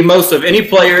switched the most of any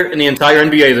player in the entire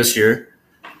NBA this year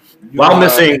while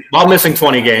missing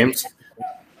 20 games.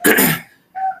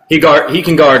 He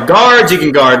can guard guards, he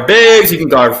can guard bigs, he can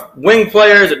guard wing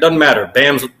players. It doesn't matter.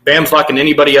 Bam's locking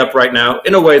anybody up right now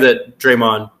in a way that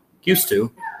Draymond used to.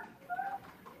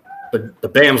 But the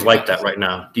Bam's like that right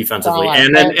now defensively.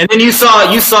 And then you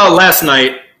saw last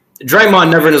night,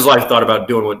 Draymond never in his life thought about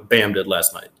doing what Bam did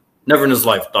last night. Never in his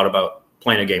life thought about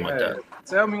playing a game like that.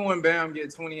 Tell me when Bam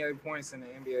get 28 points in the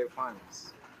NBA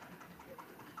Finals.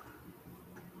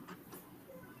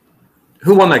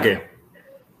 Who won that game?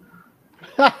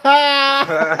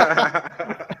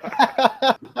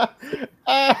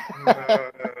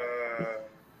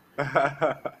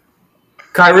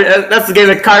 Kyrie, that's the game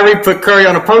that Kyrie put Curry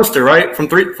on a poster, right? From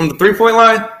the 3-point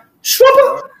line.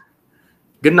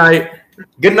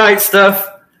 Good night, Steph.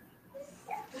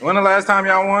 When the last time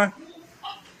y'all won?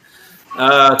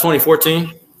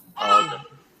 2014. Oh,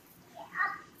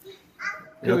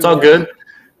 okay. It's all good.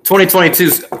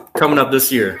 2022's coming up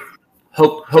this year.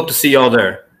 Hope to see y'all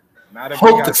there.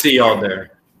 Hope to see y'all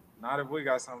there. Not if we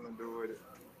got something to do with it.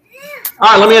 All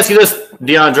right, let me ask you this,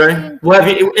 DeAndre. We'll have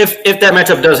you, if that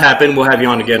matchup does happen, we'll have you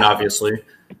on again, obviously.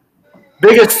 Who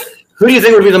do you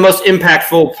think would be the most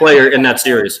impactful player in that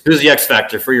series? Who's the X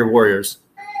factor for your Warriors?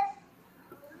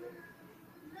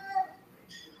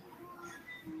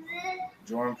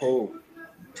 Jordan Poole.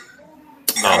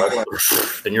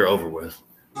 Then you're over with.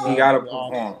 He got to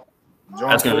perform.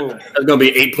 That's gonna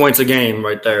be 8 points a game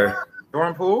right there.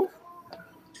 Jordan Poole?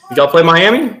 Did y'all play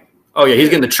Miami? Oh yeah, he's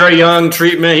getting the Trae Young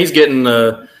treatment. He's getting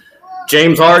the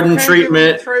James Harden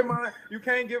treatment. You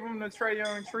can't give him the Trae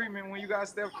Young treatment when you got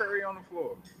Steph Curry on the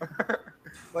floor.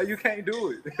 Like you can't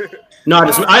do it. No,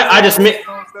 I just meant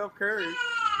on Steph Curry.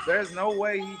 There's no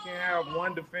way he can have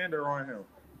one defender on him.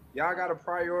 Y'all got to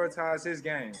prioritize his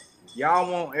game. Y'all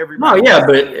want everybody. No, yeah,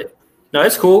 but no,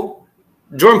 it's cool.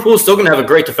 Jordan Poole's still gonna have a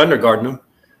great defender guarding him.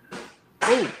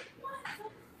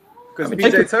 Because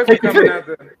PJ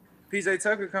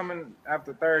Tucker coming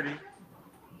after 30.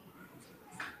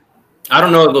 I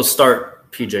don't know if they'll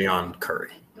start PJ on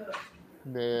Curry.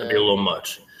 That'd be a little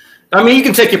much. I mean, you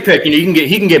can take your pick. You know,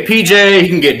 he can get PJ, he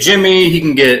can get Jimmy, he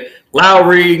can get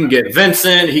Lowry, he can get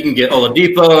Vincent, he can get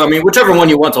Oladipo. I mean, whichever one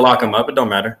you want to lock him up, it don't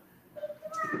matter.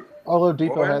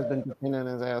 Oladipo has been defending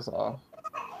his ass off.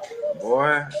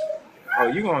 Boy,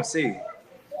 you gonna see.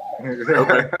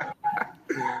 Okay.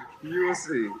 You will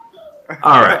see.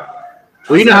 All right.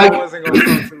 Well, you know how wasn't gonna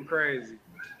come too crazy.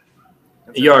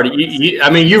 You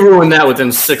ruined that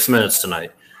within 6 minutes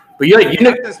tonight. But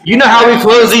you know how we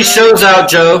close these shows out,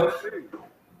 Joe.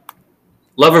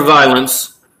 Love or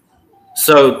violence.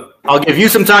 So I'll give you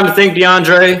some time to think,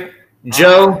 DeAndre.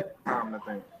 Joe. Time to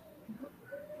think.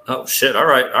 Oh shit! All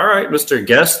right, Mr.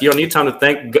 Guest. You don't need time to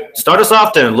think. Start us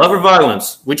off then. Love or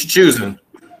violence? What you choosing?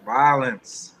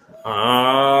 Violence.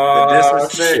 The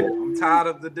disrespect. Shit. I'm tired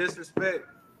of the disrespect.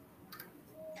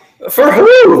 For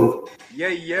who? Yeah,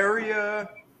 you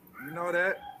know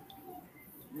that.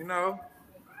 You know,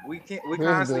 we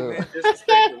constantly been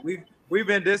disrespected. We've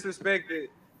been disrespected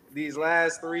these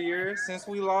last 3 years since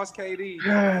we lost KD.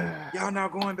 Y'all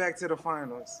not going back to the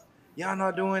finals. Y'all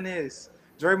not doing this.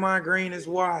 Draymond Green is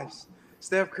washed.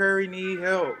 Steph Curry need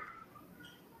help.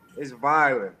 It's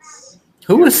violence.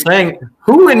 Who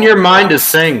in your mind is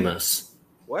saying this?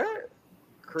 What?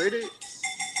 Critics?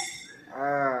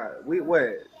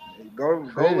 Go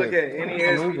look at any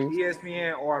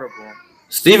ESPN article.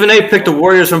 Stephen A. picked the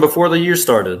Warriors from before the year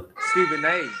started. Stephen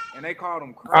A. And they called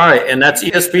him crazy. All right, and that's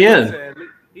ESPN.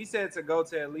 He said to go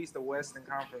to at least the Western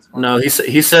Conference Finals. No, he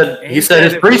said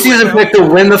his preseason pick to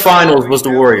win the finals was the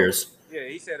Warriors. Yeah,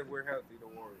 he said if we're healthy, the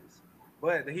Warriors.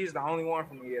 But he's the only one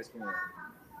from ESPN.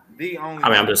 The only.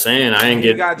 I'm just saying, I ain't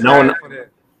get no one.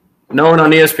 No one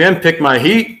on ESPN picked my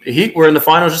Heat. The Heat were in the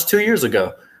finals just 2 years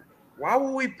ago. Why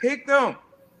would we pick them?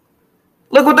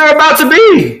 Look what they're about to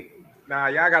be. Nah,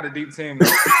 y'all got a deep team.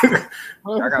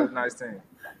 Y'all got a nice team.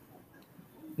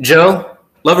 Joe,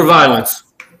 love or violence?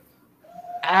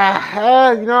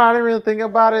 I didn't really think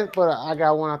about it, but I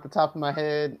got one off the top of my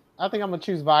head. I think I'm going to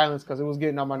choose violence because it was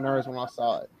getting on my nerves when I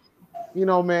saw it. You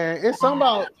know, man, it's something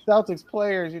about Celtics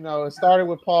players, it started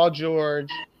with Paul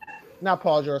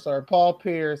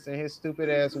Pierce and his stupid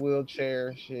ass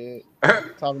wheelchair shit.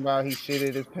 Talking about he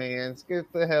shitted his pants.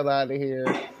 Get the hell out of here.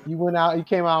 You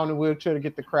came out in the wheelchair to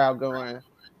get the crowd going.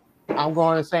 I'm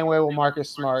going the same way with Marcus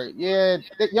Smart. Yeah,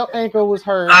 your ankle was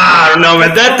hurt. I don't know,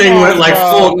 man. That thing went like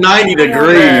full 90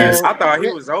 degrees. I thought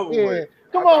he was over with.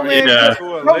 Come on, man.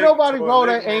 Don't nobody roll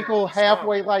that ankle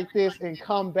halfway like this and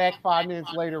come back 5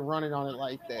 minutes later running on it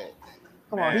like that.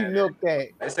 Come on, he milked that.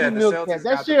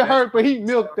 That shit hurt, but he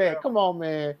milked that. Come on,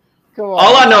 man. Come on.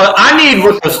 All I know, I need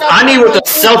what the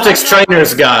Celtics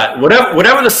trainers got.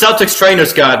 Whatever the Celtics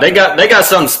trainers got, they got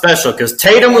something special because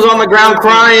Tatum was on the ground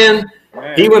crying.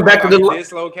 Man, he went back to the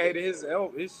dislocated his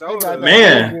shoulder.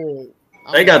 Man,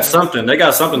 they got something. They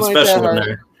got something special in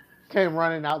there. Came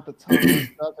running out the tunnel.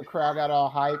 The crowd got all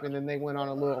hype, and then they went on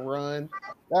a little run.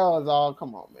 That was all.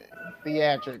 Come on, man.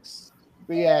 Theatrics.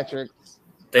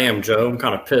 Damn, Joe, I'm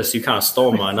kind of pissed. You kind of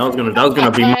stole mine. That was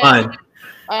gonna be mine.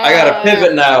 I got to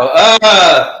pivot now.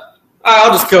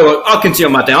 I'll just go. I'll continue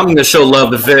my thing. I'm going to show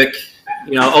love to Vic.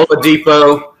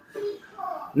 Oladipo.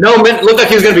 Looked like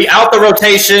he was going to be out the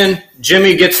rotation.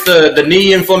 Jimmy gets the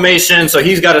knee inflammation, so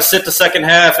he's got to sit the second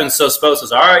half. And so Spo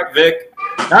says, all right, Vic,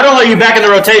 not only are you back in the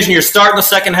rotation, you're starting the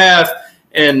second half.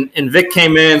 And Vic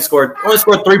came in, only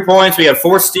scored 3 points. We had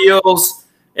 4 steals,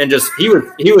 and just he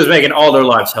was making all their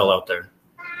lives hell out there.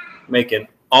 Making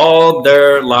all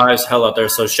their lives hell out there.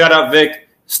 So shout out Vic.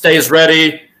 Stays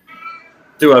ready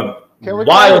through a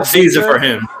wild season for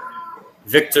him.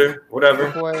 Victor, whatever.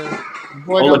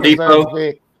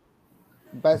 Oladipo.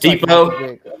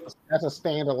 Depot. That's a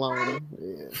standalone.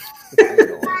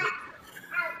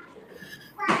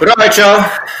 But all right, y'all.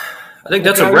 I think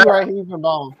that's a wrap.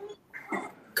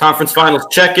 Conference finals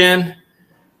check-in.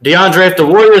 DeAndre, if the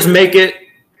Warriors make it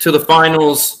to the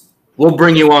finals, we'll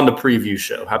bring you on the preview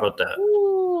show. How about that?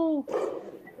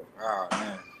 Oh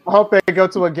man. I hope they go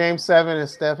to a game 7 and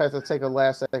Steph has to take a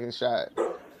last-second shot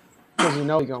because you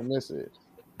know he's gonna miss it.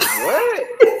 What?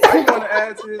 He want to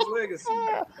add to his legacy.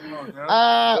 Come on,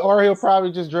 man. Or he'll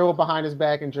probably just dribble behind his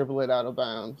back and dribble it out of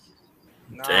bounds.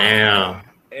 Nah, Damn.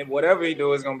 and whatever he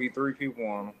do, it's gonna be 3 people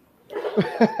on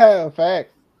him.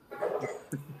 Fact.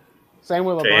 Same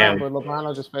with LeBron, Damn. but LeBron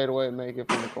will just fade away and make it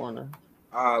from the corner.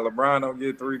 LeBron don't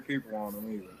get 3 people on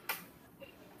him either.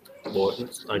 Boy,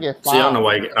 like, Yeah, see, I don't know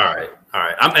why. All right.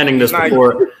 I'm ending this Nah,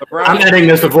 before. LeBron- I'm ending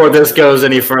this before this goes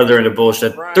any further into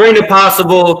bullshit. 3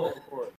 impossible.